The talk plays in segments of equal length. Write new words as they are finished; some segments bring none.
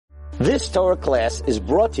This Torah class is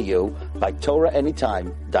brought to you by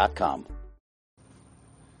TorahAnytime.com.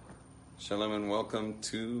 Shalom and welcome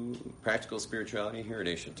to Practical Spirituality here at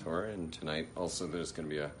Aish Torah. And tonight also there's going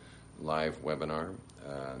to be a live webinar.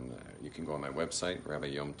 You can go on my website,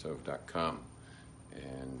 RabbiYomTov.com,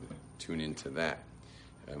 and tune into that.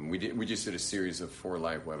 We just did a series of 4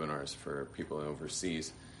 live webinars for people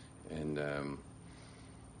overseas,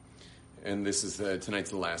 and this is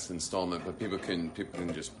tonight's the last installment. But people can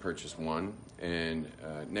just purchase one. And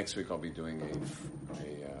next week I'll be doing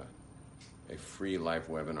a free live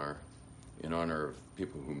webinar in honor of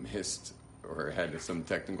people who missed or had some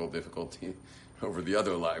technical difficulty over the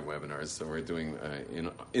other live webinars. So we're doing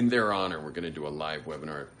in their honor, we're going to do a live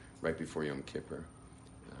webinar right before Yom Kippur.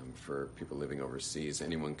 For people living overseas,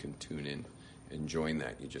 anyone can tune in and join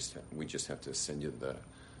that. We just have to send you the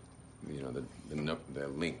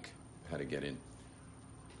link how to get in.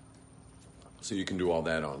 So you can do all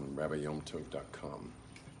that on RabbiYomTov.com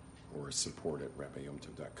or support at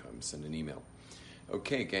RabbiYomTov.com. Send an email.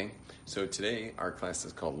 Okay, gang. So today our class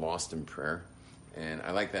is called Lost in Prayer, and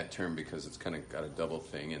I like that term because it's kind of got a double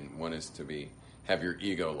thing. And one is to have your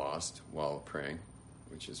ego lost while praying,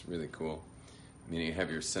 which is really cool. Meaning you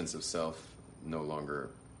have your sense of self no longer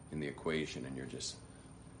in the equation, and you're just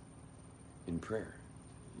in prayer.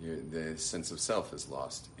 The sense of self is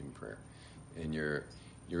lost in prayer, and you're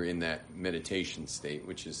in that meditation state,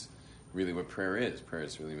 which is really what prayer is. Prayer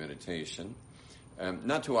is really meditation.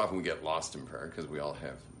 Not too often we get lost in prayer because we all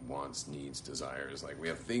have wants, needs, desires. Like we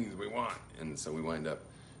have things we want, and so we wind up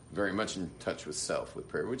very much in touch with self with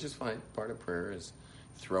prayer, which is fine. Part of prayer is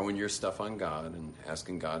throwing your stuff on God and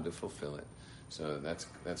asking God to fulfill it. So that's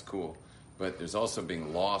cool. But there's also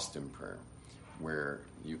being lost in prayer, where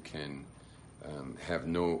you can have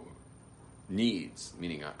no needs,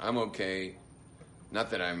 meaning I'm okay.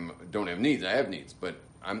 Not that I don't have needs, I have needs, but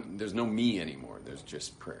there's no me anymore. There's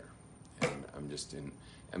just prayer. And I'm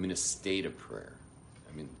in a state of prayer.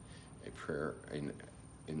 I'm in a prayer, I'm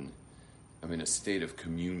in a state of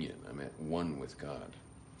communion. I'm at one with God,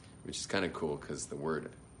 which is kind of cool because the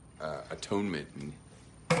word atonement in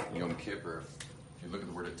Yom Kippur, if you look at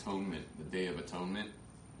the word atonement, the Day of Atonement,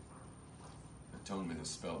 atonement is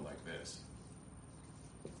spelled like this,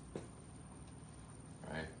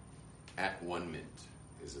 right? At one mint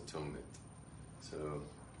is atonement. So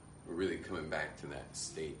we're really coming back to that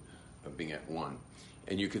state of being at one.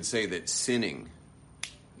 And you could say that sinning,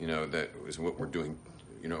 that is what we're doing,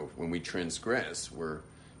 when we transgress,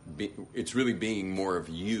 it's really being more of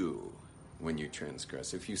you when you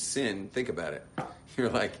transgress. If you sin, think about it. You're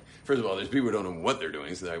like, first of all, there's people who don't know what they're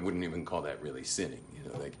doing, so I wouldn't even call that really sinning.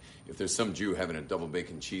 Like if there's some Jew having a double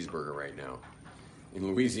bacon cheeseburger right now in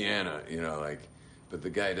Louisiana, but the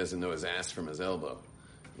guy doesn't know his ass from his elbow,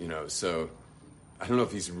 so I don't know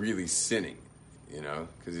if he's really sinning,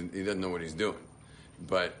 because he doesn't know what he's doing.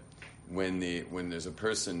 But when there's a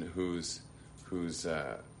person who's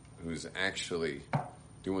actually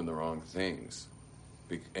doing the wrong things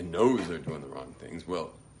and knows they're doing the wrong things,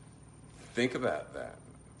 well, think about that.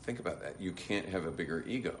 You can't have a bigger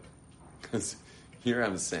ego. Because here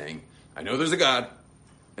I'm saying, I know there's a God,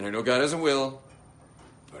 and I know God has a will,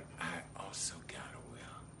 but I also got a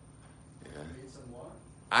will. Yeah.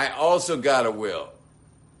 I also got a will.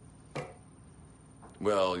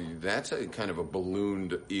 Well, that's a kind of a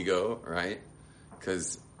ballooned ego, right?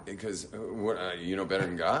 Because you know better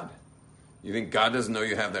than God? You think God doesn't know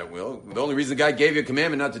you have that will? The only reason God gave you a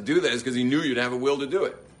commandment not to do that is because he knew you'd have a will to do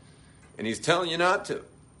it. And he's telling you not to.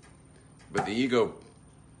 But the ego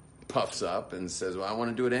puffs up and says, well, I want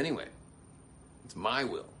to do it anyway. It's my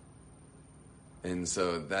will. And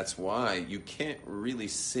so that's why you can't really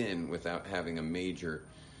sin without having a major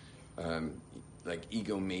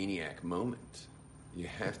egomaniac moment. You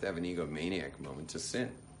have to have an egomaniac moment to sin.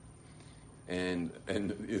 And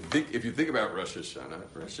if you think about Rosh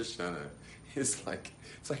Hashanah is like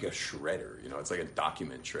a shredder, it's like a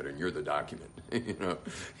document shredder, and you're the document,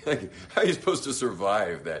 Like, how are you supposed to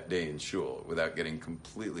survive that day in shul without getting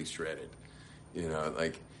completely shredded? It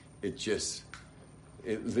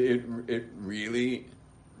really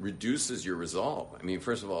reduces your resolve. I mean,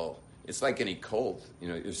 first of all, it's like any cold,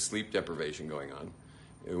 there's sleep deprivation going on.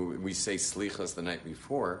 We say slichas the night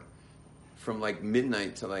before, from like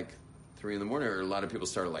midnight to like 3 a.m, or a lot of people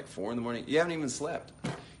start at like 4 a.m. You haven't even slept.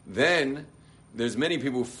 Then there's many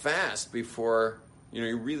people who fast before,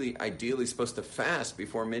 you're really ideally supposed to fast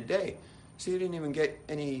before midday. So you didn't even get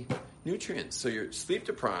any nutrients. So you're sleep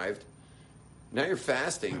deprived. Now you're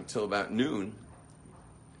fasting till about noon.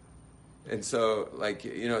 And so,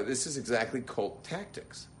 this is exactly cult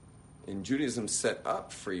tactics. And Judaism set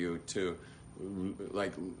up for you to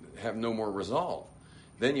like have no more resolve.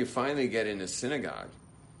 Then you finally get in a synagogue,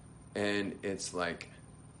 and it's like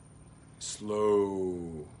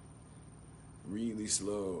slow, really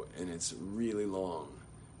slow, and it's really long.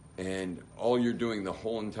 And all you're doing the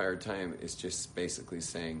whole entire time is just basically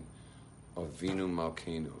saying, Avinu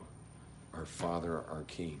Malkeinu, our Father, our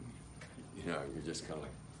King. You know, you're just kind of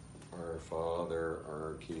like, our Father,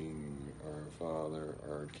 our King, our Father,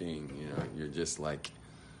 our King. You know, you're just like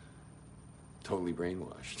totally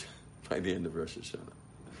brainwashed by the end of Rosh Hashanah.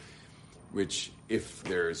 Which, if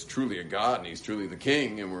there is truly a God and He's truly the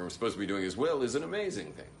King and we're supposed to be doing His will, is an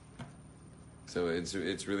amazing thing. So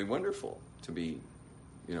it's really wonderful to be,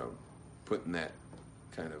 you know, put in that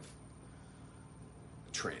kind of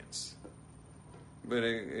trance. But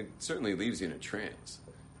it certainly leaves you in a trance.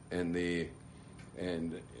 And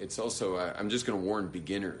it's also, I'm just going to warn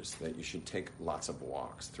beginners that you should take lots of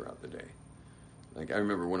walks throughout the day. Like, I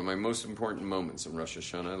remember one of my most important moments in Rosh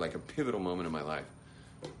Hashanah, like a pivotal moment in my life,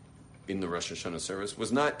 in the Rosh Hashanah service,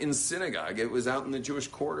 was not in synagogue. It was out in the Jewish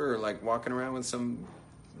quarter, like walking around with some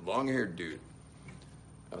long-haired dude.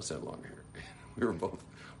 I also had long hair. We were both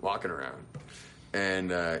walking around.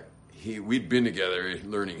 And we'd been together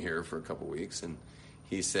learning here for a couple weeks, and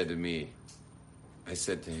he said to me, I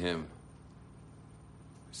said to him,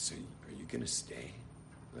 so are you going to stay?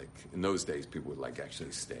 Like, in those days, people would, like,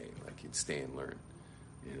 actually stay. Like, you'd stay and learn.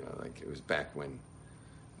 You know, like, it was back when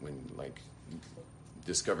like,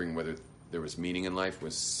 discovering whether there was meaning in life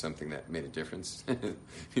was something that made a difference. You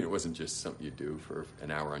know, it wasn't just something you do for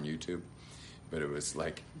an hour on YouTube. But it was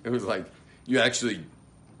like you actually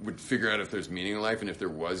would figure out if there's meaning in life, and if there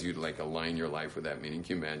was, you'd, like, align your life with that meaning.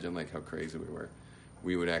 Can you imagine, like, how crazy we were?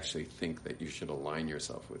 We would actually think that you should align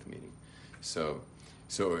yourself with meaning. So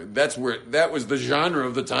that was the genre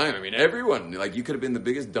of the time. I mean, everyone, like, you could have been the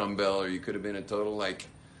biggest dumbbell, or you could have been a total, like,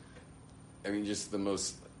 I mean, just the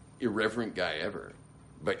most irreverent guy ever.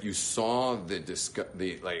 But you saw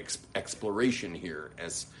the exploration here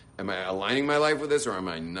as, am I aligning my life with this, or am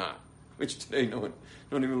I not? Which today no one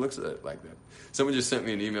even looks at it like that. Someone just sent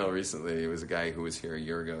me an email recently. It was a guy who was here a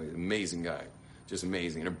year ago. Amazing guy, just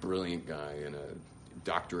amazing, and a brilliant guy in a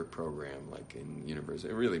doctorate program, like in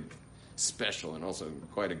university. Really special, and also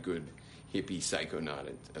quite a good hippie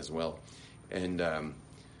psychonaut as well. And you know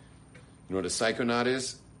what a psychonaut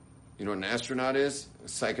is? You know what an astronaut is? A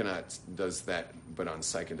psychonaut does that, but on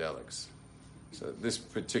psychedelics. So this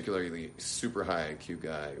particularly super high IQ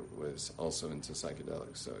guy was also into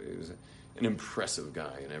psychedelics. So he was an impressive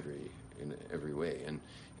guy in every way.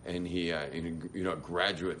 And he, you know,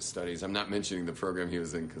 graduate studies. I'm not mentioning the program he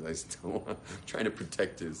was in because I still I'm trying to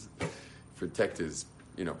protect his,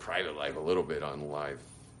 you know, private life a little bit on the live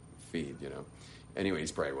feed. You know. Anyway,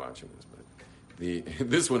 he's probably watching this, but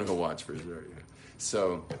this one he'll watch for sure. Yeah.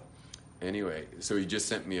 So anyway, so he just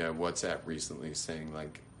sent me a WhatsApp recently saying,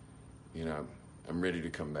 like, you know, I'm ready to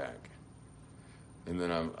come back. And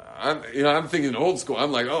then I'm thinking old school.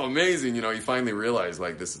 I'm like, oh, amazing. You know, he finally realized,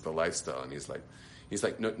 like, this is the lifestyle. And he's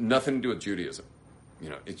like, no, nothing to do with Judaism. You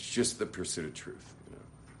know, it's just the pursuit of truth. You know,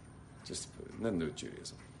 just nothing to do with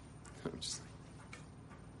Judaism. I'm just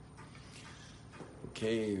like,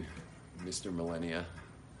 okay, Mr. Millennia.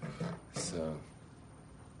 So,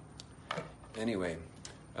 anyway,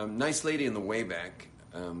 nice lady in the way back.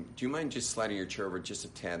 Do you mind just sliding your chair over just a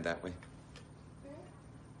tad that way?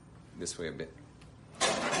 This way a bit.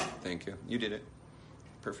 Thank you. You did it.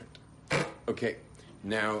 Perfect. Okay.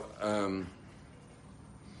 Now,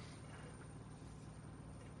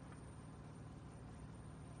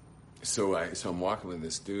 so I'm walking with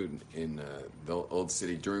this dude in the old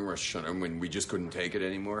city during Rosh Hashanah when we just couldn't take it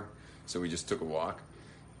anymore. So we just took a walk.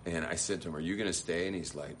 And I said to him, are you going to stay? And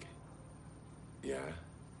he's like, yeah.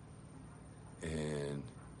 And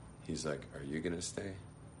he's like, are you going to stay?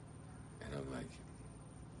 And I'm like,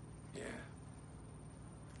 yeah.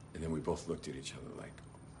 And then we both looked at each other like,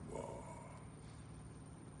 whoa.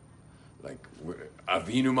 Like,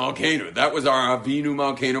 Avinu Malkeinu. That was our Avinu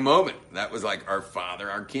Malkeinu moment. That was like our Father,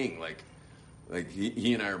 our King. Like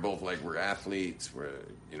he and I are both like, we're athletes. We're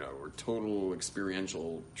total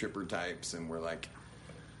experiential tripper types. And we're like,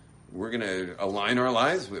 we're going to align our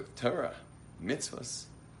lives with Torah, mitzvahs.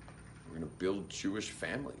 We're going to build Jewish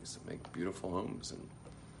families and make beautiful homes and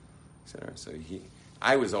et cetera. So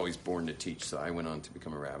I was always born to teach, so I went on to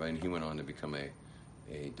become a rabbi, and he went on to become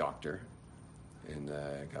a doctor. And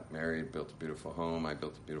got married, built a beautiful home. I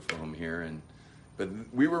built a beautiful home here, but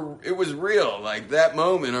it was real. Like, that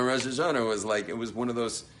moment on Rosh Hashanah was like, it was one of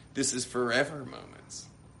those, this is forever moments.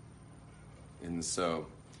 And so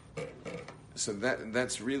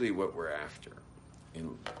that's really what we're after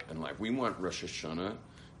in life. We want Rosh Hashanah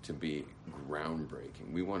to be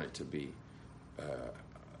groundbreaking. We want it to be,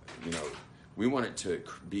 we want it to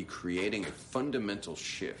be creating a fundamental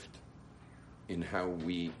shift in how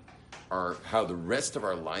the rest of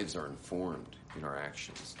our lives are informed in our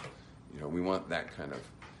actions. We want that kind of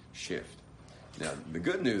shift. Now, the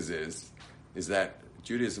good news is that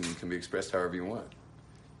Judaism can be expressed however you want.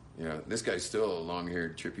 This guy's still a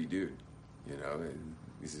long-haired, trippy dude.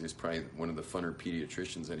 He's just probably one of the funner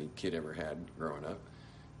pediatricians any kid ever had growing up.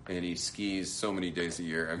 And he skis so many days a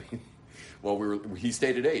year. I mean, well, he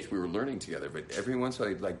stayed at H. We were learning together, but every once in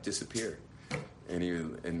a while he'd disappear. And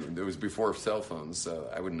it was before cell phones, so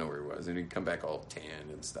I wouldn't know where he was. And he'd come back all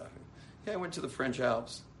tanned and stuff. Yeah, I went to the French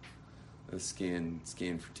Alps. I was skiing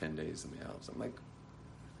for 10 days in the Alps. I'm like,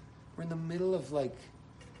 we're in the middle of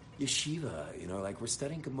yeshiva, we're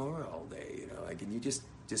studying Gemara all day, and you just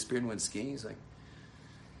disappeared and went skiing. He's like,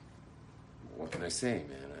 what can I say,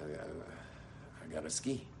 man? I got to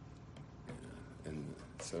ski. And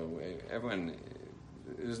so everyone,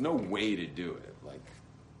 there's no way to do it.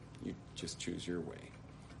 You just choose your way.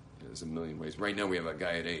 There's a million ways. Right now we have a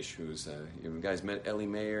guy at Aish who's, you guys met Ellie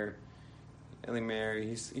Mayer? Ellie Mayer,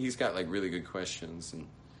 he's got really good questions and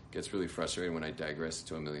gets really frustrated when I digress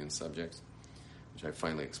to a million subjects, which I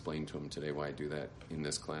finally explained to him today why I do that in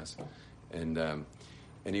this class. And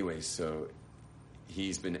anyway, so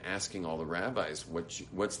he's been asking all the rabbis,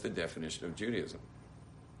 what's the definition of Judaism?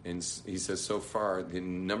 And he says so far, the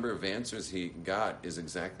number of answers he got is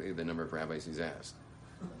exactly the number of rabbis he's asked.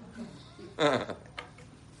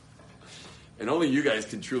 And only you guys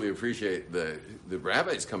can truly appreciate the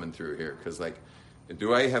rabbis coming through here, because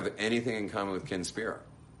do I have anything in common with Ken Spiro?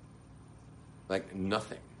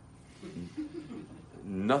 Nothing.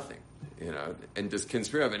 Nothing. And does Ken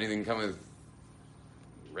Spiro have anything in common with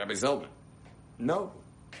Rabbi Zeldman? No.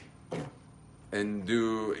 And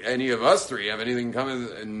do any of us three have anything in common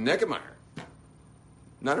with Neckemeyer?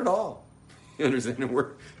 Not at all. You understand?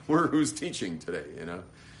 We're who's teaching today,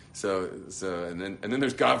 So and then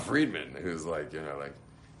there's God Friedman, who's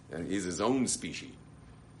and he's his own species,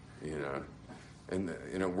 and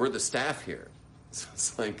we're the staff here. So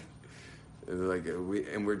it's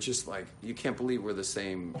we're just you can't believe we're the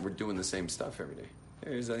same. We're doing the same stuff every day.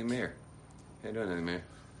 Here's Ellie Mayer. How you doing, Ellie Mayer?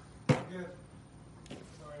 Good.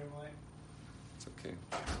 Sorry, I'm late. It's okay.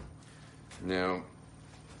 Now,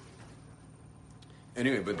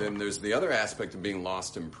 anyway, but then there's the other aspect of being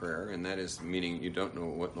lost in prayer, and that is meaning you don't know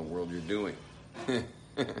what in the world you're doing.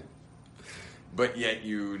 But yet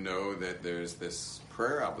you know that there's this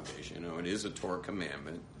prayer obligation. It is a Torah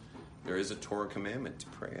commandment. There is a Torah commandment to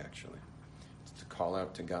pray, actually. It's to call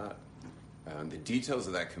out to God. The details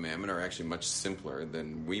of that commandment are actually much simpler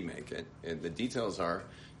than we make it. And the details are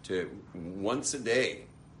to once a day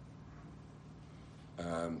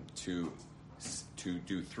to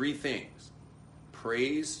do three things: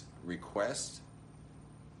 praise, request,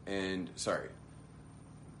 and think.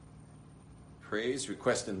 Praise,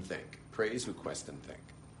 request, and think.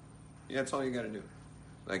 Yeah, that's all you got to do.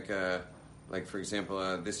 Like for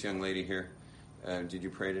example, this young lady here. Did you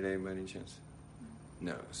pray today by any chance?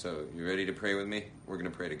 No. So you ready to pray with me? We're going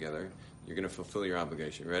to pray together. You're going to fulfill your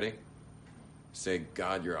obligation. Ready? Say,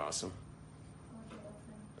 God, you're awesome.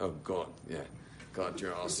 Oh, God. Yeah. God,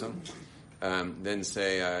 you're awesome. Then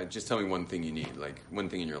say, just tell me one thing you need, one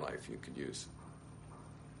thing in your life you could use.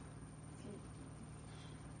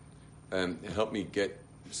 Help me get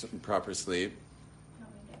some proper sleep.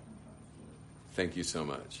 Thank you so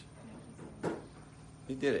much.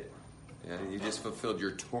 You did it. Yeah, you just fulfilled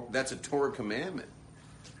your Torah. That's a Torah commandment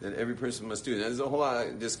that every person must do. Now, there's a whole lot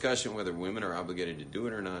of discussion whether women are obligated to do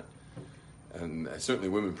it or not. And certainly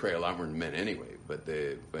women pray a lot more than men anyway, but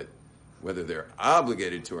whether they're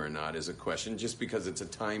obligated to or not is a question, just because it's a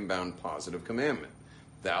time-bound positive commandment.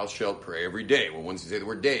 Thou shalt pray every day. Well, once you say the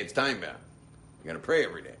word day, it's time-bound. You got to pray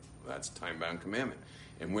every day. Well, that's a time-bound commandment.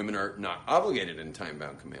 And women are not obligated in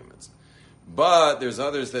time-bound commandments. But there's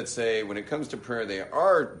others that say when it comes to prayer, they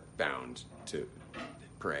are bound to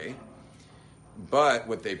pray. But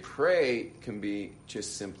what they pray can be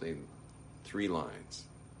just simply 3 lines: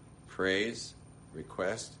 praise,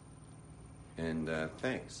 request, and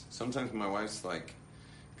thanks. Sometimes my wife's like,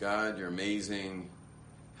 God, you're amazing.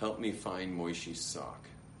 Help me find Moishi's sock.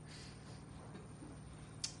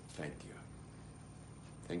 Thank you.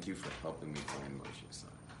 Thank you for helping me find Moishi's sock.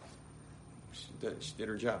 She did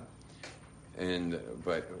her job.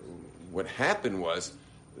 But what happened was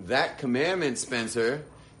that commandment, Spencer,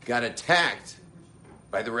 got attacked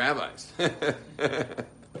by the rabbis. The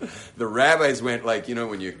rabbis went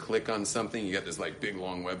when you click on something, you got this big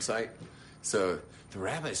long website. So the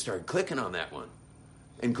rabbis started clicking on that one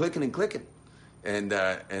and clicking. And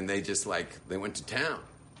they just they went to town.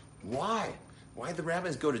 Why? Why'd the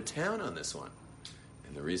rabbis go to town on this one?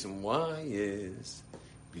 And the reason why is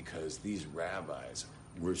because these rabbis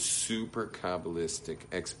were super Kabbalistic,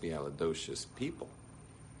 expialidocious people.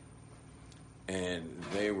 And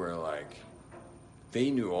they were they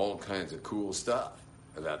knew all kinds of cool stuff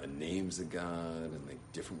about the names of God and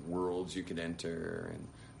different worlds you could enter and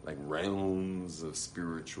realms of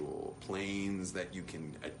spiritual planes that you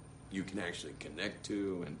can actually connect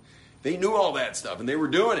to. And they knew all that stuff, and they were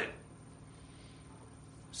doing it.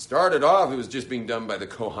 Started off, it was just being done by the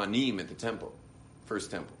Kohanim at the temple, first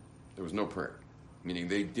temple. There was no prayer, meaning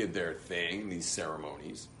they did their thing, these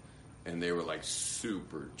ceremonies, and they were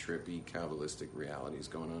super trippy Kabbalistic realities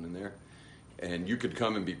going on in there. And you could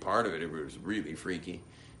come and be part of it. It was really freaky.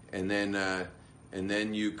 And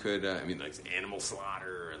then you could, animal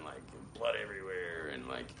slaughter and blood everywhere and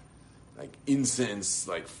incense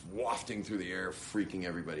wafting through the air, freaking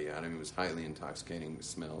everybody out. It was highly intoxicating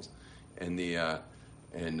smells. And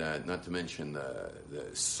not to mention the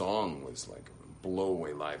song was a blow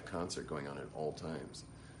away live concert going on at all times.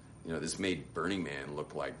 This made Burning Man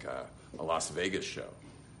look like a Las Vegas show,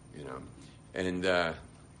 and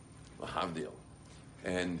Lahavdil.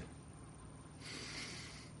 And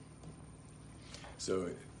so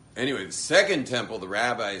anyway, the second temple, the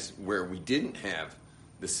rabbis, where we didn't have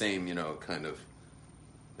the same, kind of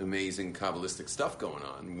amazing Kabbalistic stuff going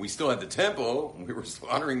on. We still had the temple. We were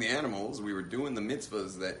slaughtering the animals. We were doing the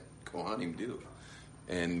mitzvahs that Kohanim do.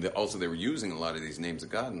 And also they were using a lot of these names of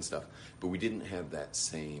God and stuff. But we didn't have that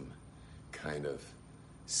same kind of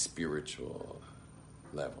spiritual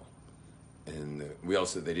level. And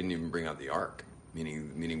they didn't even bring out the ark.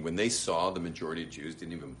 Meaning when they saw the majority of Jews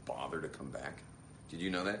didn't even bother to come back. Did you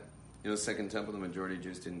know that? The Second Temple, the majority of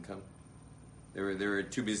Jews didn't come. They were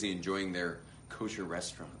too busy enjoying their kosher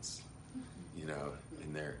restaurants, in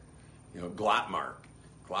their, Glattmark,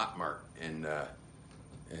 and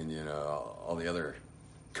all the other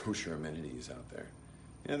kosher amenities out there.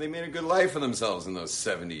 They made a good life for themselves in those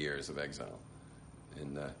 70 years of exile.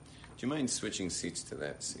 And do you mind switching seats to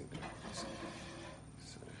that seat there?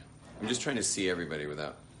 So, I'm just trying to see everybody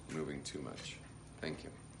without moving too much. Thank you.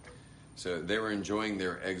 So they were enjoying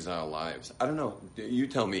their exile lives. I don't know. You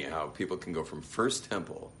tell me how people can go from First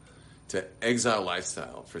Temple to exile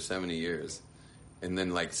lifestyle for 70 years and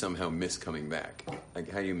then somehow miss coming back.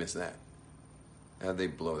 How do you miss that? How'd they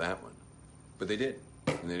blow that one? But they did.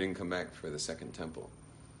 And they didn't come back for the Second Temple.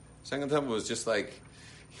 Second Temple was just a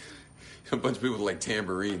bunch of people with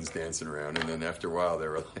tambourines dancing around. And then after a while they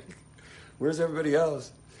were where's everybody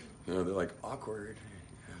else? They're awkward.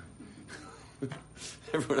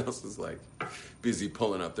 Everyone else is busy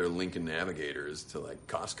pulling up their Lincoln Navigators to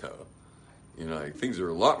Costco. Things are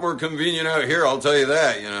a lot more convenient out here, I'll tell you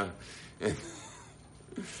that,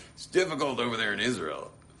 It's difficult over there in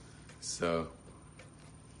Israel. So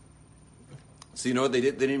you know what they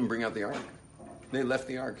did? They didn't even bring out the ark. They left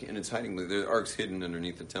the ark in its hiding. The ark's hidden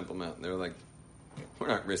underneath the Temple Mount. They're we're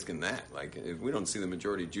not risking that. If we don't see the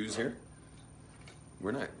majority of Jews here,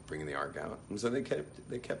 we're not bringing the ark out. And so they kept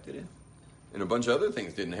it in. And a bunch of other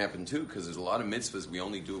things didn't happen too, because there's a lot of mitzvahs we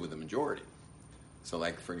only do with the majority. So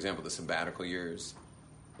for example, the sabbatical years,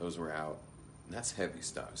 those were out. And that's heavy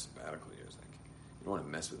stuff, sabbatical years. You don't want to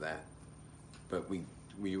mess with that. But we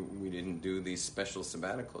didn't do these special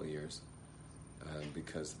sabbatical years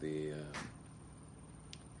because we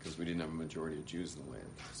didn't have a majority of Jews in the land.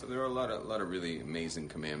 So there are a lot of really amazing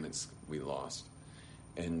commandments we lost.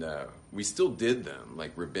 And we still did them,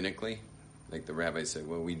 rabbinically. The rabbi said,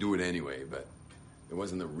 well, we do it anyway, but it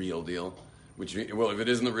wasn't the real deal. If it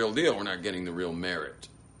isn't the real deal, we're not getting the real merit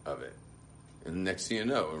of it. And the next thing you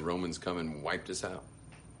know, the Romans come and wiped us out.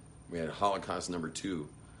 We had Holocaust number 2,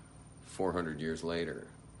 400 years later.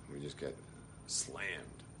 We just get slammed.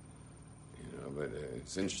 But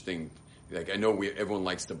it's interesting. I know everyone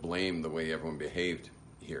likes to blame the way everyone behaved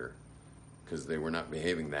here because they were not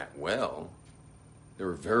behaving that well. They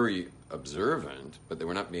were very observant, but they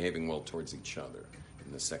were not behaving well towards each other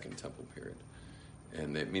in the Second Temple period.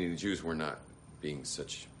 And meaning the Jews were not being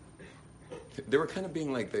they were kind of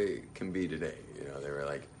being like they can be today. They were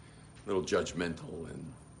a little judgmental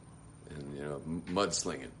and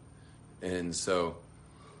mudslinging. And so,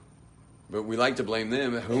 but we like to blame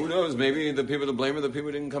them. Who knows? Maybe the people to blame are the people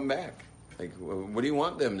who didn't come back. What do you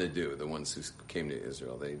want them to do? The ones who came to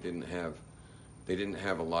Israel, they didn't have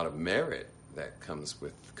a lot of merit that comes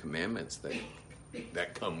with commandments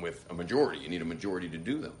that come with a majority. You need a majority to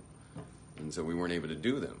do them. And so we weren't able to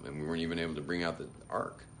do them, and we weren't even able to bring out the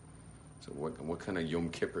ark. So what kind of Yom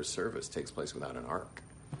Kippur service takes place without an ark?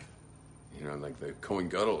 You know, like the Kohen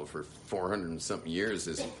Gadol for 400 and something years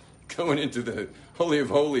is going into the Holy of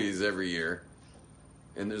Holies every year,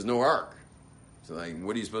 and there's no ark. So, like,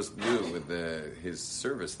 what are you supposed to do with his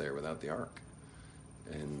service there without the ark?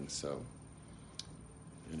 And so,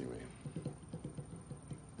 anyway.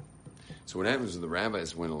 So what happens is the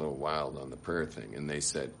rabbis went a little wild on the prayer thing, and they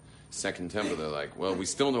said, Second Temple, they're like, well, we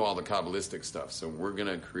still know all the Kabbalistic stuff, so we're going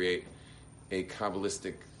to create a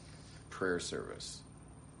Kabbalistic prayer service,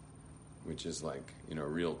 which is like, you know, a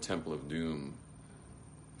real Temple of Doom,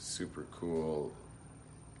 super cool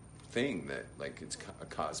thing that, like, it's a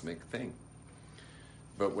cosmic thing.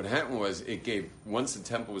 But what happened was it gave, once the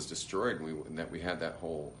temple was destroyed, we had that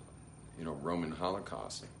whole, you know, Roman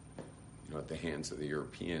Holocaust, you know, at the hands of the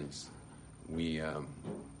Europeans, we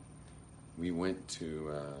went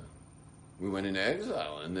into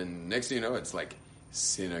exile, and then next thing you know, it's like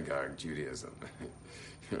synagogue Judaism.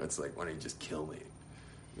 You know, it's like, why don't you just kill me?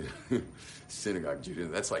 You know, synagogue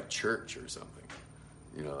Judaism, that's like church or something.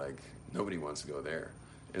 You know, like nobody wants to go there.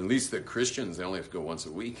 At least the Christians, they only have to go once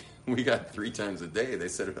a week. We got 3 times a day. They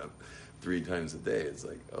set it up 3 times a day. It's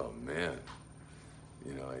like, oh man,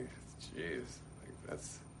 you know, like, jeez, like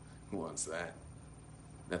who wants that?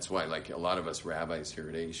 That's why, like, a lot of us rabbis here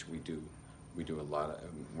at Aish, we do a lot of,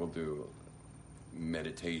 we'll do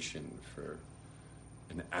meditation for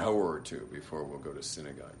an hour or two before we'll go to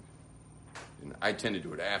synagogue. And I tend to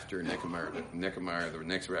do it after. Nechemiah, the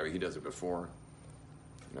next rabbi, he does it before.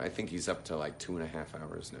 You know, I think he's up to like 2.5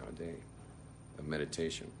 hours now a day of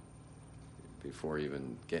meditation before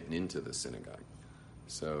even getting into the synagogue.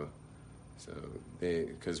 So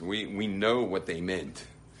because we know what they meant.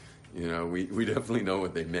 You know, we definitely know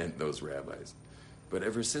what they meant, those rabbis. But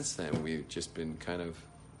ever since then, we've just been kind of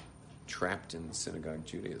trapped in synagogue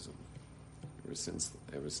Judaism. Ever since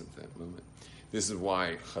that moment. This is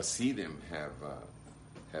why Hasidim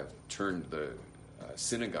have turned the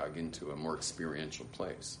synagogue into a more experiential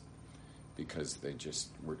place, because they just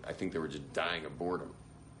were. I think they were just dying of boredom,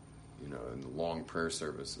 you know, and long prayer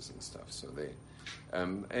services and stuff. So they,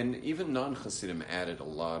 and even non-Hasidim added a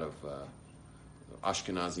lot of.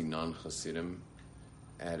 Ashkenazi non-Hasidim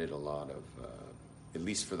added a lot of, at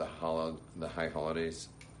least for the high holidays,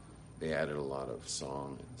 they added a lot of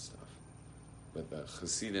song and stuff. But the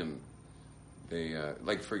Hasidim, they,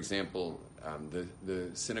 like for example,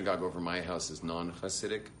 the synagogue over my house is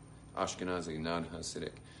non-Hasidic, Ashkenazi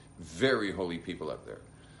non-Hasidic. Very holy people up there.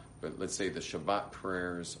 But let's say the Shabbat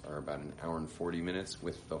prayers are about 1 hour and 40 minutes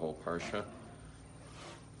with the whole Parsha.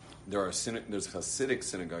 There's Hasidic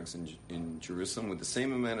synagogues in Jerusalem with the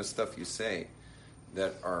same amount of stuff you say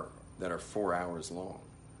that are 4 hours long.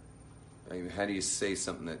 I mean, how do you say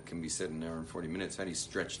something that can be said in 1 hour and 40 minutes? How do you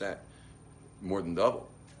stretch that more than double?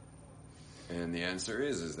 And the answer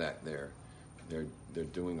is that they're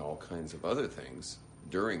doing all kinds of other things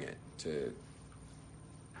during it to,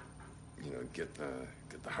 you know, get the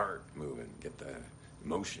heart moving, get the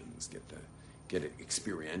emotions, get it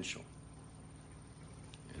experiential.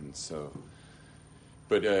 And so,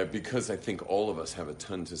 but because I think all of us have a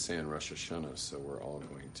ton to say on Rosh Hashanah, so we're all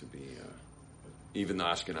going to be, even the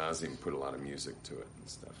Ashkenazim put a lot of music to it and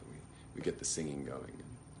stuff. And we get the singing going.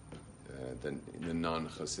 Then the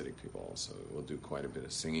non-Hasidic people also will do quite a bit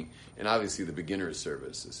of singing. And obviously the beginner's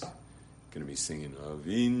service is going to be singing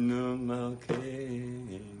Avinu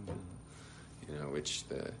Malkeinu, you know, which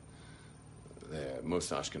the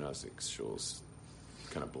most Ashkenazic shuls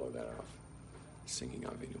kind of blow that off. Singing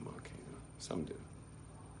Avinu Malkeinu. Some do,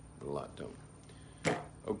 but a lot don't.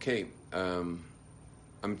 Okay,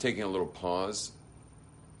 I'm taking a little pause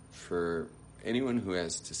for anyone who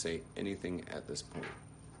has to say anything at this point.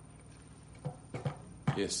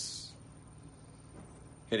 Yes.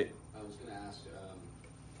 Hit it. I was going to ask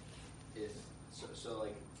if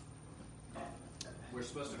like we're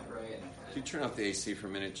supposed to pray and Can you turn off the AC for a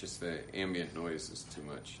minute? Just the ambient noise is too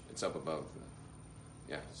much. It's up above.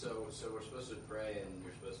 Yeah. So we're supposed to pray and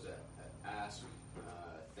you're supposed to ask,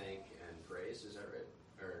 thank, and praise. Is that right?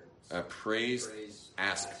 Or praise,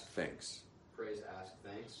 ask, thanks. Praise, ask,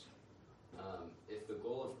 thanks. If the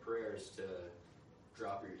goal of prayer is to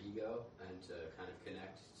drop your ego and to kind of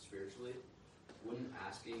connect spiritually, wouldn't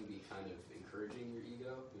asking be kind of encouraging your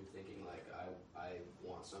ego? You're thinking like, I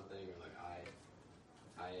want something, or like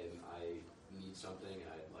I need something, and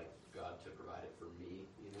I'd like God to provide it for me.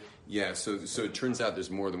 You know? Yeah. So it turns out there's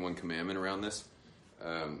more than one commandment around this.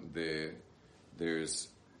 There's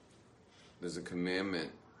a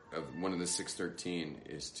commandment of one of the 613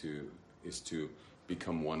 is to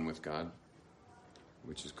become one with God,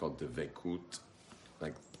 which is called devekut,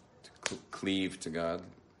 like to cleave to God.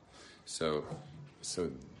 So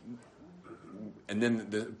and then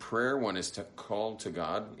the prayer one is to call to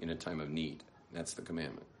God in a time of need. That's the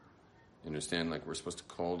commandment. You understand? Like, we're supposed to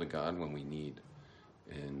call to God when we need.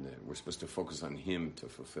 And we're supposed to focus on Him to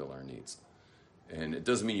fulfill our needs. And it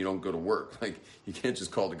doesn't mean you don't go to work. Like, you can't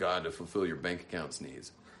just call to God to fulfill your bank account's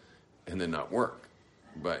needs and then not work.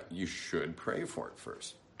 But you should pray for it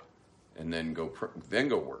first. And then go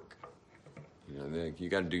work. You know, you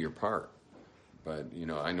got to do your part. But, you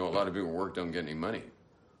know, I know a lot of people who work don't get any money.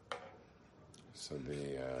 So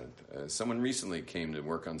someone recently came to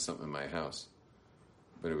work on something in my house.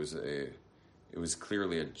 But it was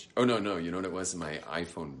clearly oh, no, you know what it was? My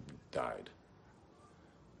iPhone died.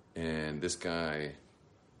 And this guy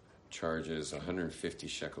charges 150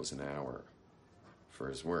 shekels an hour for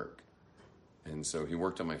his work. And so he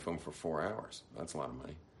worked on my phone for 4 hours. That's a lot of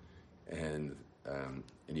money. And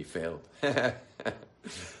he failed.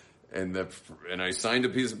 and I signed a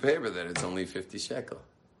piece of paper that it's only 50 shekel.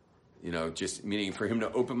 You know, just meaning for him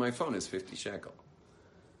to open my phone is 50 shekel.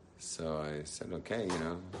 So I said, okay, you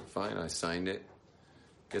know, fine. I signed it.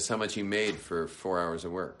 Guess how much he made for 4 hours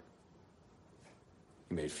of work?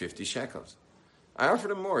 He made 50 shekels. I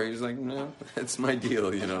offered him more. He was like, no, that's my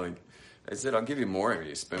deal. You know, like I said, I'll give you more if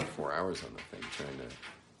you spend 4 hours on the thing trying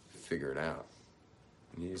to figure it out.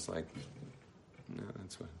 And he's like, no,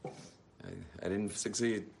 that's what I didn't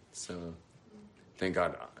succeed. So thank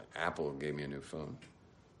God Apple gave me a new phone.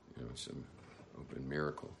 You know, it's an open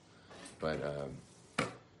miracle. But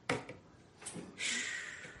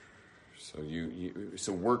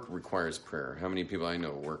so work requires prayer. How many people I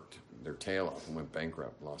know worked their tail off and went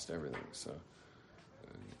bankrupt, lost everything? So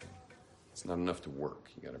it's not enough to work.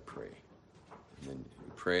 You got to pray, and then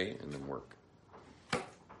you pray and then work.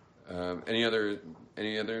 Any other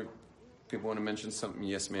people want to mention something?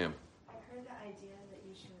 Yes, ma'am. I heard the idea that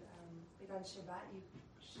you should, like on Shabbat, you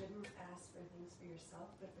shouldn't ask for things for yourself,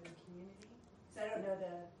 but for the community. So I don't know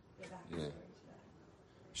the backstory to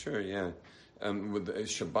that. Sure, yeah. With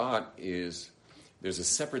Shabbat there's a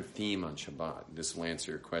separate theme on Shabbat. This will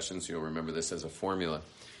answer your questions. You'll remember this as a formula,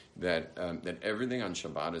 that everything on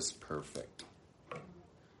Shabbat is perfect.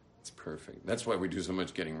 It's perfect. That's why we do so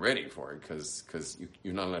much getting ready for it, because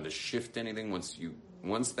you're not allowed to shift anything once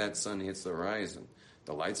that sun hits the horizon.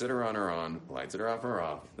 The lights that are on, the lights that are off are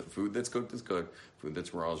off. The food that's cooked is cooked. Food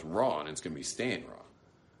that's raw is raw, and it's going to be staying raw.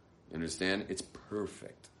 You understand? It's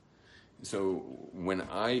perfect. So when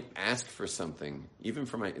I ask for something, even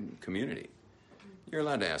for my community, you're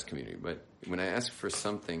allowed to ask community, but when I ask for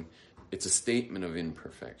something, it's a statement of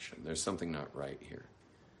imperfection. There's something not right here.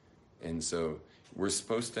 And so we're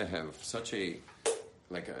supposed to have such a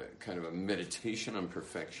kind of a meditation on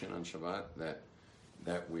perfection on Shabbat that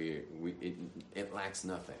it lacks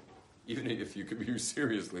nothing. Even if you could be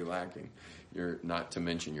seriously lacking, you're not to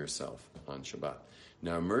mention yourself on Shabbat.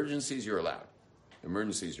 Now, emergencies you're allowed.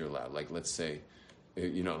 Like let's say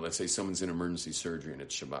someone's in emergency surgery and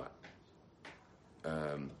it's Shabbat.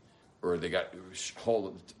 Or they got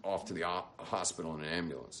hauled off to the hospital in an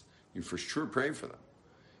ambulance. You for sure pray for them.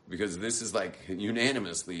 Because this is like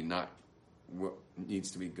unanimously not what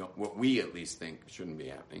needs to be, what we at least think shouldn't be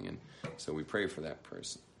happening. And so we pray for that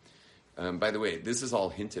person. By the way, this is all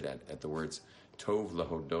hinted at the words, Tov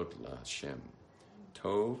lahodot laHashem.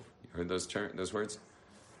 Tov, you heard those words?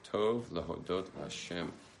 Tov lahodot laHashem.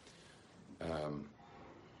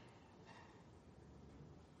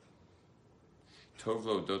 Tov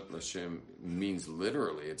lahodot laHashem means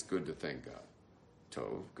literally it's good to thank God.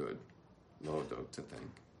 Tov, good. Lahodot, to thank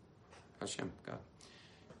Hashem, God.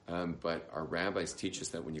 But our rabbis teach us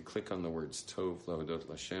that when you click on the words Tov lahodot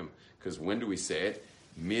laHashem, because when do we say it?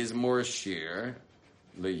 Mizmor shir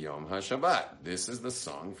liyom haShabbat. This is the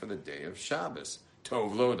song for the day of Shabbos.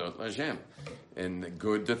 Tov lahodot laHashem, and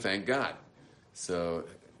good to thank God. So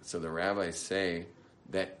the rabbis say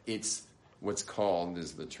that it's what's called,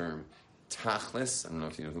 is the term tachlis. I don't know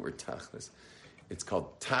if you know the word tachlis. It's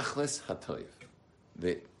called tachlis hatoiv,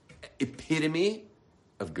 the epitome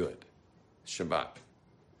of good, Shabbat.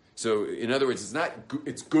 So in other words,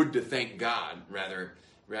 it's good to thank God. Rather,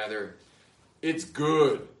 it's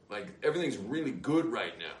good. Like everything's really good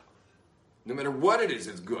right now. No matter what it is,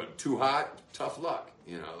 it's good. Too hot, tough luck.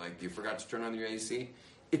 You know, like you forgot to turn on your AC.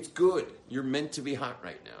 It's good. You're meant to be hot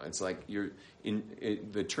right now. It's like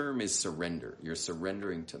the term is surrender. You're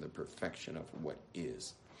surrendering to the perfection of what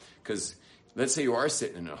is. Because let's say you are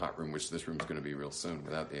sitting in a hot room, which this room's going to be real soon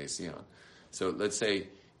without the AC on. So let's say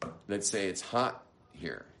it's hot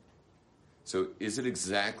here. So is it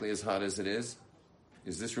exactly as hot as it is?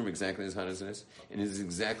 Is this room exactly as hot as it is? And is it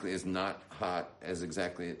exactly as not hot as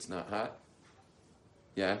exactly it's not hot?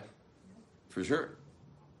 Yeah? For sure.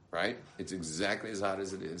 Right? It's exactly as hot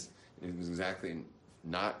as it is. It's exactly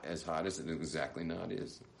not as hot as it exactly not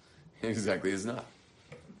is. Exactly is not.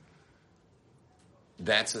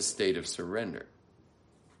 That's a state of surrender.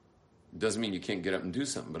 Doesn't mean you can't get up and do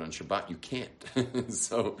something, but on Shabbat you can't.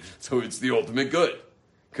 So it's the ultimate good.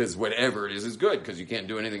 Because whatever it is good, because you can't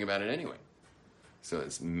do anything about it anyway. So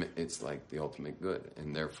it's like the ultimate good,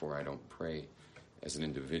 and therefore I don't pray as an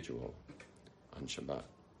individual on Shabbat.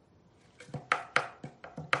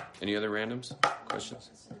 Any other randoms? Questions?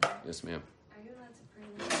 Yes, ma'am. Are you allowed to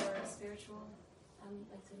pray for spiritual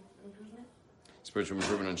improvement? Spiritual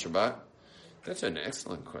improvement on Shabbat? That's an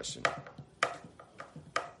excellent question.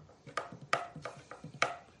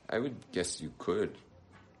 I would guess you could.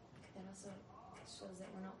 That also shows that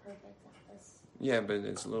we're not perfect. Yeah, but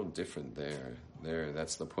it's a little different there.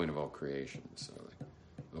 That's the point of all creation. So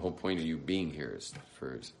the whole point of you being here is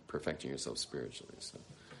for perfecting yourself spiritually. So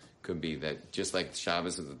it could be that just like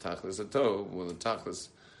Shabbos is the Tachlis Atov, well, the Tachlis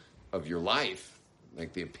of your life,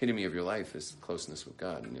 like the epitome of your life, is closeness with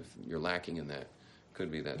God. And if you're lacking in that,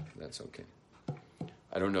 could be that that's okay.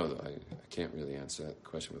 I don't know, though. I can't really answer that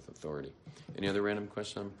question with authority. Any other random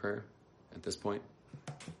question on prayer at this point?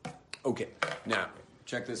 Okay, now,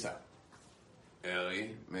 check this out.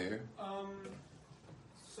 Ellie, Mayor?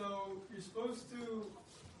 So you're supposed to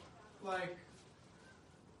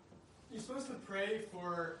pray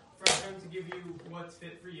for him to give you what's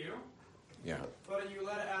fit for you. Yeah. But are you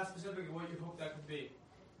allowed to ask specifically what you hope that could be?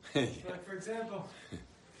 Yeah. Like, for example,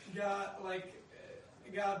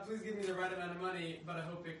 God, please give me the right amount of money, but I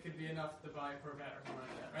hope it could be enough to buy a Corvette or something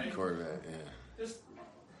like that, right? Corvette, yeah.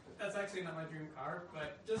 That's actually not my dream car,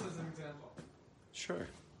 but just as an example. Sure.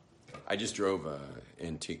 I just drove an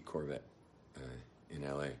antique Corvette in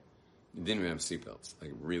L.A. It didn't even have seatbelts,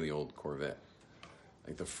 like a really old Corvette.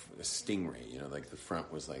 Like the Stingray, like the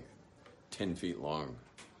front was like 10 feet long.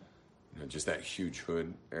 Just that huge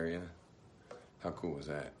hood area. How cool was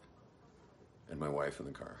that? And my wife in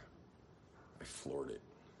the car. I floored it.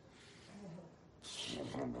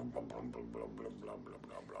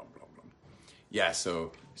 Yeah,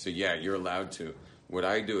 so yeah, you're allowed to. What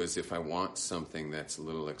I do is if I want something that's a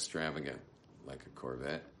little extravagant, like a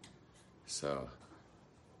Corvette, so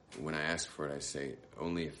when I ask for it, I say,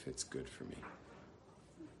 only if it's good for me.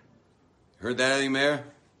 Heard that, Eddie Mayor?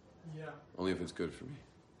 Yeah. Only if it's good for me.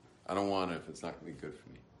 I don't want it if it's not going to be good for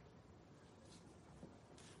me.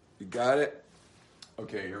 You got it?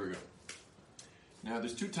 Okay, here we go. Now,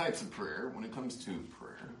 there's two types of prayer when it comes to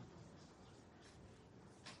prayer.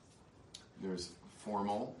 There's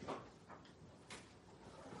formal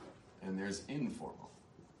and there's informal.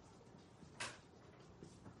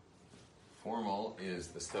 Formal is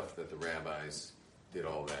the stuff that the rabbis did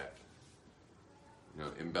all that,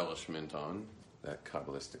 embellishment on, that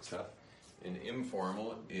Kabbalistic stuff. And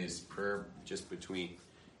informal is prayer just between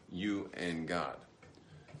you and God.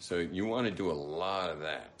 So you want to do a lot of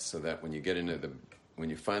that so that when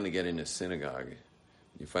you finally get into synagogue,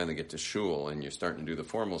 you finally get to shul and you're starting to do the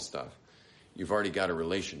formal stuff, you've already got a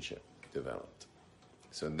relationship developed.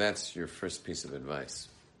 So that's your first piece of advice,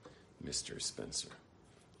 Mr. Spencer.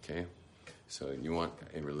 Okay? So you want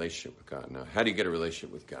a relationship with God. Now, how do you get a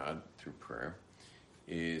relationship with God through prayer?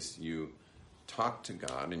 Is you talk to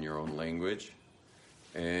God in your own language,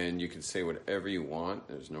 and you can say whatever you want.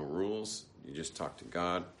 There's no rules. You just talk to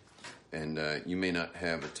God, and you may not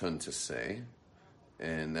have a ton to say,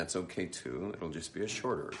 and that's okay too. It'll just be a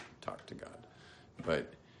shorter talk to God.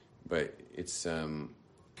 But it's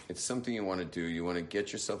something you want to do. You want to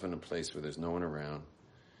get yourself in a place where there's no one around,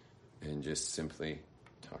 and just simply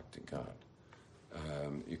talk to God.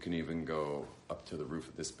 You can even go up to the roof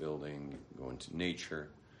of this building, go into nature,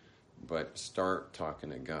 but start talking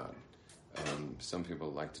to God. Some people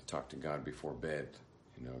like to talk to God before bed,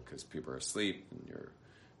 because people are asleep and you're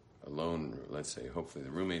alone. Or let's say, hopefully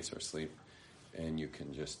the roommates are asleep, and you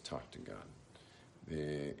can just talk to God.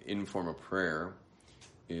 The informal prayer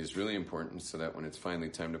is really important so that when it's finally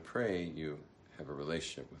time to pray, you have a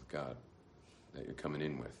relationship with God that you're coming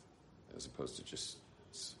in with, as opposed to just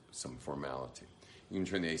some formality. You can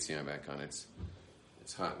turn the AC back on. It's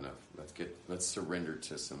hot enough. Let's surrender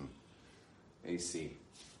to some AC.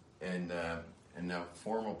 And now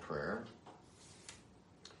formal prayer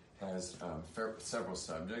has several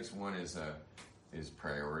subjects. One is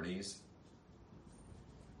priorities.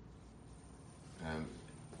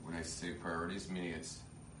 When I say priorities, meaning it's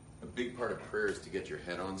a big part of prayer is to get your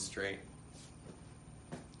head on straight.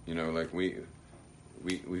 Like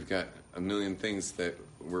we've got a million things that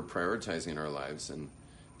we're prioritizing in our lives, and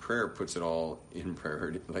prayer puts it all in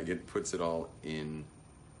priority. Like it puts it all in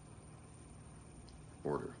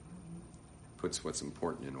order. Puts what's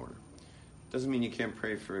important in order. Doesn't mean you can't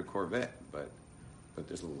pray for a Corvette, but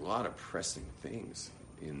there's a lot of pressing things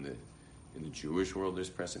in the Jewish world. There's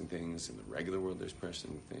pressing things in the regular world. There's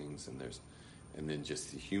pressing things, and then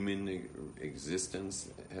just the human existence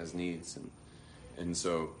has needs, and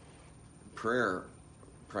so prayer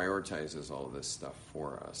prioritizes all of this stuff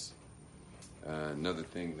for us. Another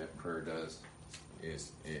thing that prayer does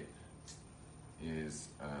is it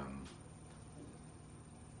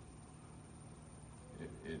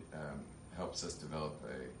helps us develop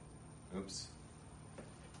I was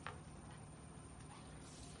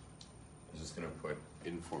just going to put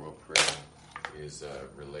informal prayer is a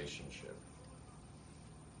relationship.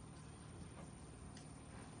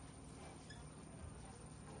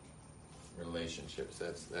 Relationships.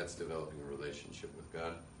 That's developing a relationship with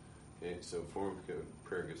God. Okay, so form of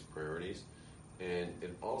prayer gives priorities, and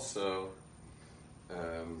it also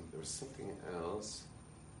there was something else.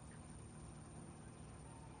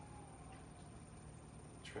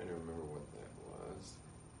 I'm trying to remember what that was.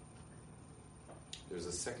 There's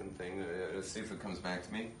a second thing. Let's see if it comes back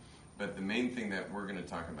to me. But the main thing that we're going to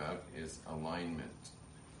talk about is alignment.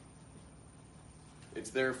 It's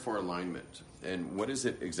there for alignment. And what is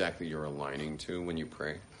it exactly you're aligning to when you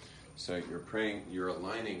pray? So you're praying, you're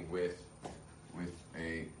aligning with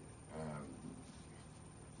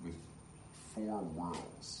four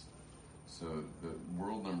worlds. So the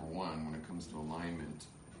world number one, when it comes to alignment,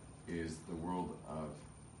 is the world of,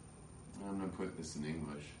 I'm going to put this in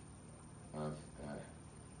English, of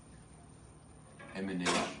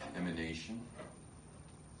emanation.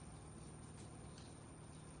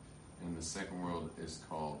 And the second world is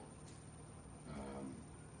called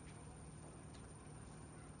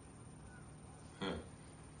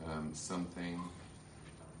something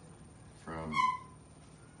from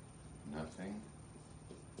nothing.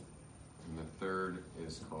 And the third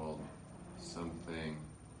is called something.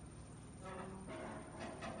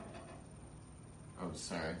 Oh,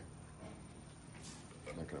 sorry.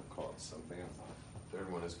 I'm not going to call it something. The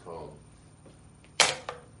third one is called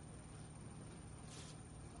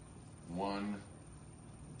 1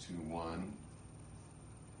 to 1,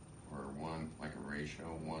 or 1, like a ratio,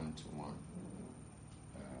 1 to 1.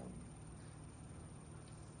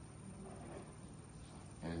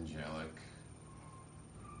 Angelic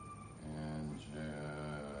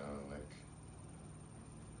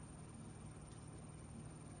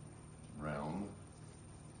realm.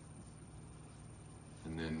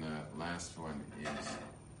 And then the last one is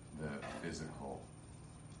the physical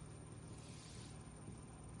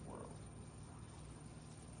world.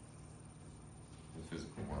 The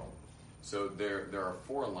physical world. So there are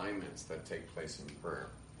four alignments that take place in prayer.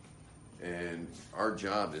 And our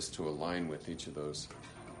job is to align with each of those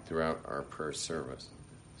throughout our prayer service.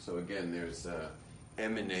 So again, there's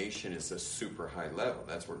emanation is a super high level.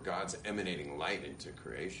 That's where God's emanating light into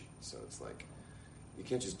creation. So it's like, you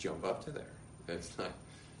can't just jump up to there. That's not,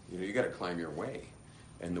 you got to climb your way.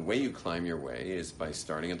 And the way you climb your way is by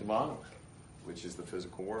starting at the bottom, which is the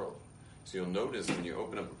physical world. So you'll notice when you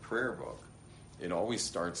open up a prayer book, it always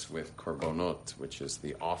starts with korbonot, which is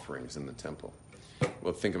the offerings in the temple.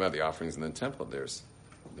 Well, think about the offerings in the temple. There's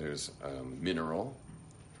mineral.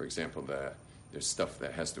 For example, there's stuff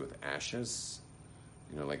that has to do with ashes.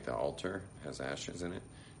 Like the altar has ashes in it.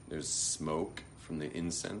 There's smoke from the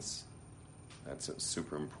incense. That's a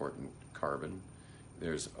super important carbon.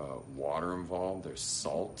 There's water involved. There's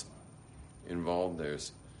salt involved.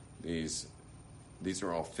 There's these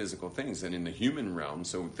are all physical things. And in the human realm,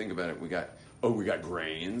 so think about it. We got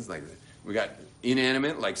grains, like we got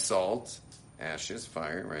inanimate, like salt, ashes,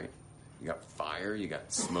 fire, right? You got fire. You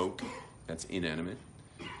got smoke. That's inanimate.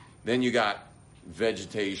 Then you got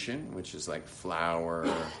vegetation, which is like flour.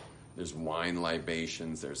 There's wine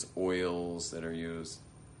libations. There's oils that are used.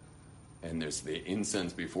 And there's the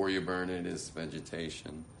incense before you burn it is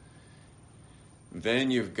vegetation.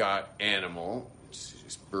 Then you've got animal, which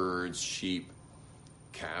is birds, sheep,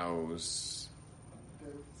 cows,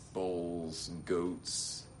 bulls,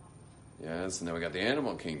 goats. Yes, and then we got the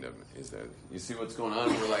animal kingdom. You see what's going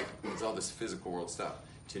on? We're like, it's all this physical world stuff.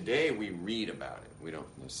 Today we read about it. We don't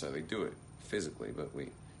necessarily do it physically, but we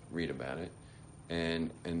read about it.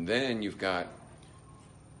 And then you've got,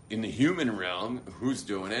 in the human realm, who's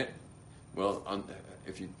doing it? Well,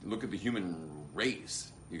 if you look at the human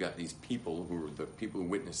race, you got these people who are the people who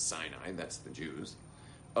witnessed Sinai. That's the Jews.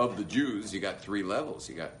 Of the Jews, you got three levels.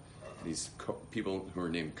 You got these people who are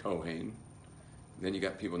named Kohen. Then you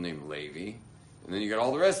got people named Levi. And then you got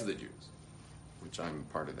all the rest of the Jews, which I'm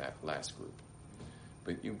part of that last group.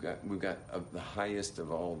 But we've got the highest of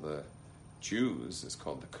all the Jews is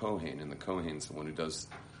called the Kohen, and the Kohen's the one who does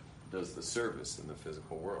the service in the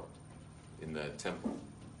physical world. in the temple.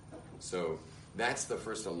 So that's the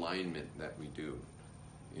first alignment that we do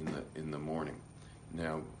in the morning.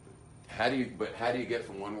 Now, how do you get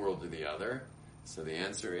from one world to the other? So the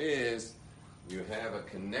answer is you have a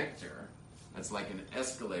connector that's like an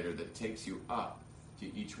escalator that takes you up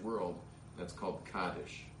to each world. That's called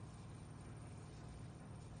Kaddish.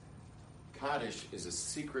 Kaddish is a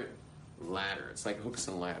secret ladder. It's like hooks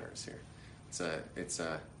and ladders here. It's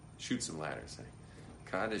a chutes and ladders.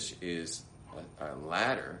 Kaddish is a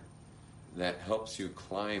ladder that helps you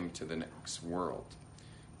climb to the next world.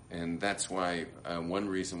 And that's why, one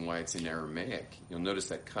reason why it's in Aramaic, you'll notice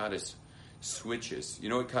that Kaddish switches. You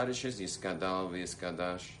know what Kaddish is? Yiskadal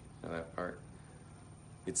v'yiskadash, that part.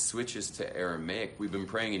 It switches to Aramaic. We've been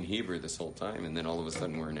praying in Hebrew this whole time, and then all of a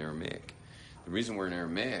sudden we're in Aramaic. The reason we're in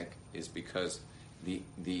Aramaic is because the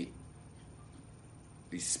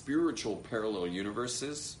spiritual parallel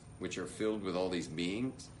universes, which are filled with all these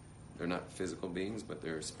beings, they're not physical beings, but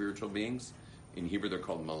they're spiritual beings. In Hebrew, they're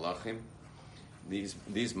called malachim. These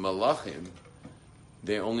malachim,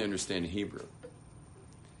 they only understand Hebrew.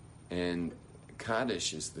 And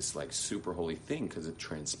Kaddish is this like super holy thing because it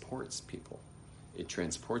transports people. It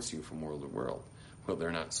transports you from world to world. Well,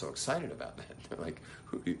 they're not so excited about that. They're like,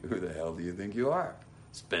 who the hell do you think you are?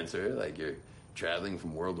 Spencer, like you're traveling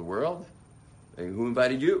from world to world? Like, who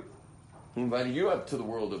invited you? Who invited you up to the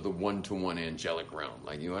world of the one-to-one angelic realm?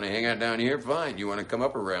 Like, you want to hang out down here? Fine. You want to come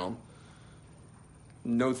up a realm?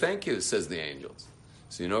 No, thank you, says the angels.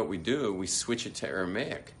 So you know what we do? We switch it to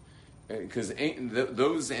Aramaic. Because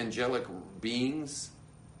those angelic beings,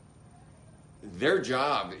 their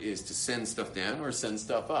job is to send stuff down or send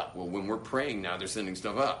stuff up. Well, when we're praying now, they're sending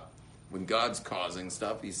stuff up. When God's causing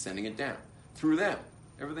stuff, he's sending it down. Through them.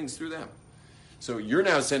 Everything's through them. So you're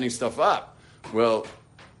now sending stuff up. Well,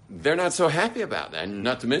 they're not so happy about that. And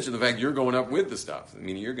not to mention the fact you're going up with the stuff. I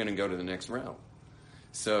mean, you're going to go to the next realm.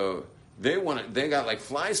 So they got like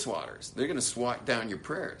fly swatters. They're going to swat down your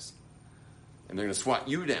prayers. And they're going to swat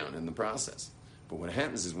you down in the process. But what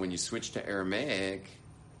happens is when you switch to Aramaic,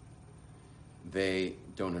 they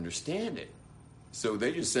don't understand it. So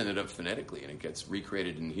they just send it up phonetically, and it gets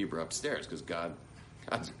recreated in Hebrew upstairs, because God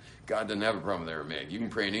doesn't have a problem with Aramaic. You can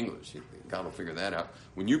pray in English. God will figure that out.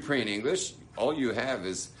 When you pray in English, all you have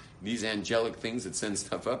is these angelic things that send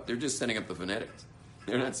stuff up. They're just sending up the phonetics.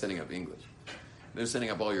 They're not sending up English. They're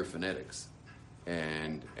sending up all your phonetics.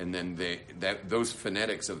 And then those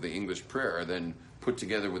phonetics of the English prayer are then put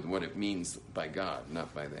together with what it means by God,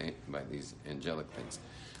 not by these angelic things.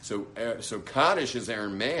 So Kaddish is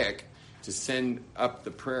Aramaic to send up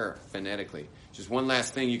the prayer phonetically. Just one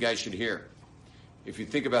last thing you guys should hear. If you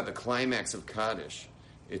think about the climax of Kaddish,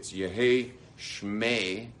 it's Yehei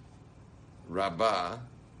Shmei Rabbah,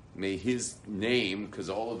 may his name, because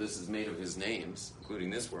all of this is made of his names,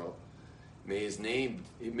 including this world, may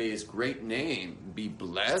his great name be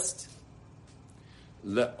blessed.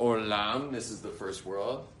 Le'olam, this is the first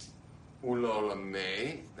world.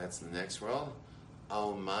 Ulolamei, that's the next world.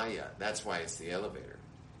 Almaya, that's why it's the elevator.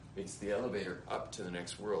 It's the elevator up to the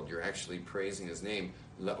next world. You're actually praising his name.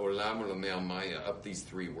 Le'olam ulamei almaya, up these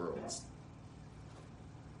three worlds.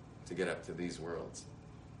 To get up to these worlds.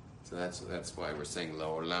 So that's why we're saying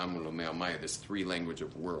Le'olam ulamei almaya, this three language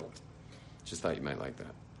of world. Just thought you might like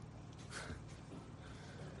that.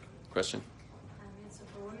 Question? So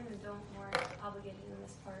for women who weren't obligated in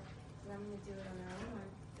this part, do them to do it on their own,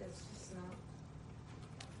 or it's just not?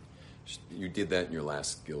 You did that in your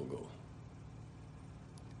last Gilgal.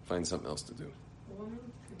 Find something else to do. A woman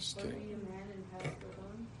could be a man and pass Gilgal?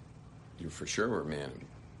 You for sure were a man.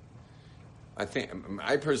 I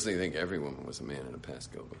personally think every woman was a man in a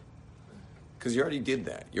past Gilgal. Because you already did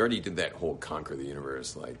that. You already did that whole conquer the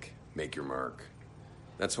universe, like make your mark.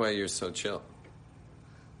 That's why you're so chill.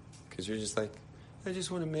 Because you're just like, I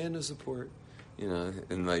just want a man to support,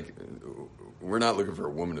 and like, we're not looking for a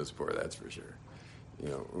woman to support, that's for sure.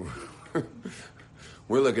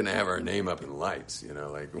 We're looking to have our name up in lights,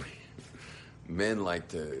 like men like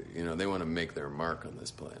to, they want to make their mark on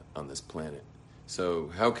this planet. So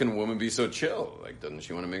how can a woman be so chill? Like, doesn't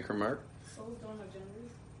she want to make her mark? Souls don't have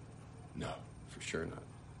genders? No, for sure not.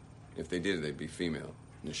 If they did, they'd be female.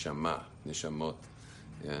 Neshamot.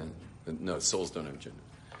 Yeah. But no, souls don't have gender.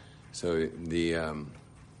 So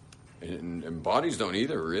and bodies don't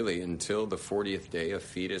either, really, until the 40th day of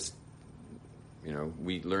fetus.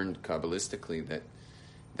 We learned Kabbalistically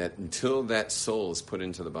that until that soul is put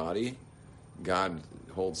into the body, God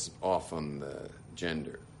holds off on the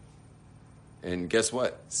gender. And guess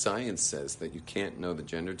what? Science says that you can't know the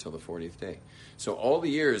gender till the 40th day. So all the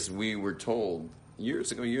years we were told,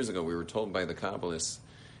 years ago, we were told by the Kabbalists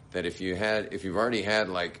that if you've already had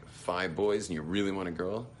like 5 boys and you really want a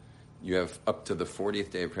girl, you have up to the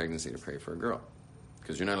 40th day of pregnancy to pray for a girl,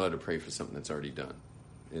 because you're not allowed to pray for something that's already done.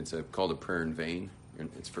 It's called a prayer in vain.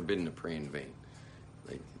 It's forbidden to pray in vain.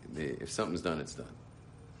 Like if something's done, it's done.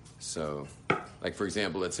 So, like for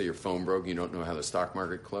example, let's say your phone broke, you don't know how the stock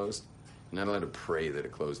market closed. You're not allowed to pray that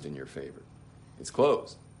it closed in your favor. It's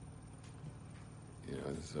closed.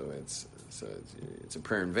 So it's a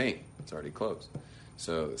prayer in vain. It's already closed.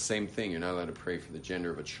 So same thing. You're not allowed to pray for the gender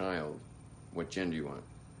of a child. What gender you want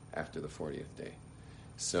after the 40th day.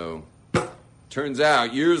 So turns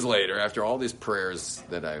out years later, after all these prayers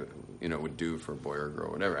that I would do for a boy or a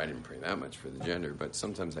girl, whatever, I didn't pray that much for the gender, but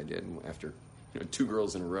sometimes I did. And after 2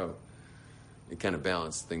 girls in a row, it kind of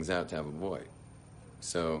balanced things out to have a boy.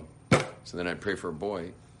 So then I'd pray for a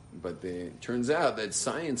boy. But it turns out that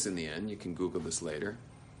science, in the end, you can Google this later,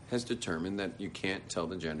 has determined that you can't tell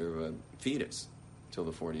the gender of a fetus till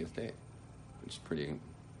the 40th day, which is pretty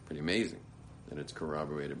amazing that it's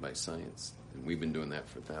corroborated by science. And we've been doing that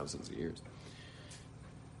for thousands of years.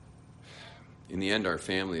 In the end, our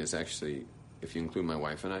family is actually, if you include my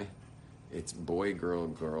wife and I, it's boy, girl,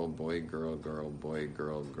 girl, boy, girl, girl, boy,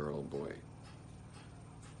 girl, girl, boy.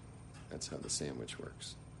 That's how the sandwich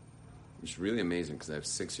works. Which is really amazing because I have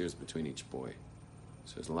 6 years between each boy.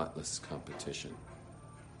 So there's a lot less competition.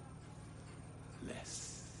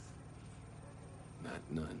 Less. Not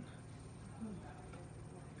none.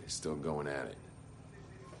 They're still going at it.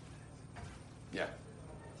 Yeah.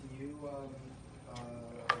 Do you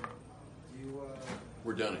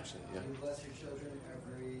We're done actually, yeah. do you bless your children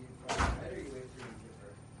every Friday night, or you wait for Yom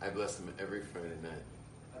Kippur? I bless them every Friday night.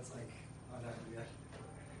 That's like,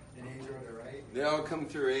 in age order, right? They all come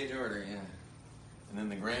through age order, yeah. And then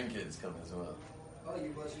the grandkids come as well. Oh, you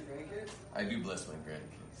bless your grandkids? I do bless my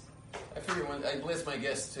grandkids. I figure I bless my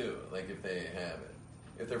guests too, like if they have it.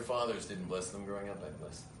 If their fathers didn't bless them growing up, I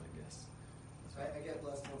bless my guests. I get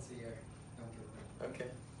blessed once a year. Yom Kippur.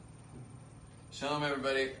 Okay. Shalom,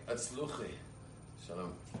 everybody. Atzluchi.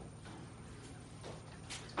 Shalom.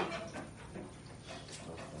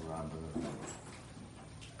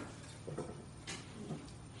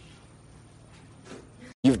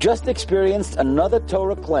 You've just experienced another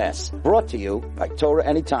Torah class brought to you by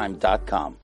TorahAnytime.com.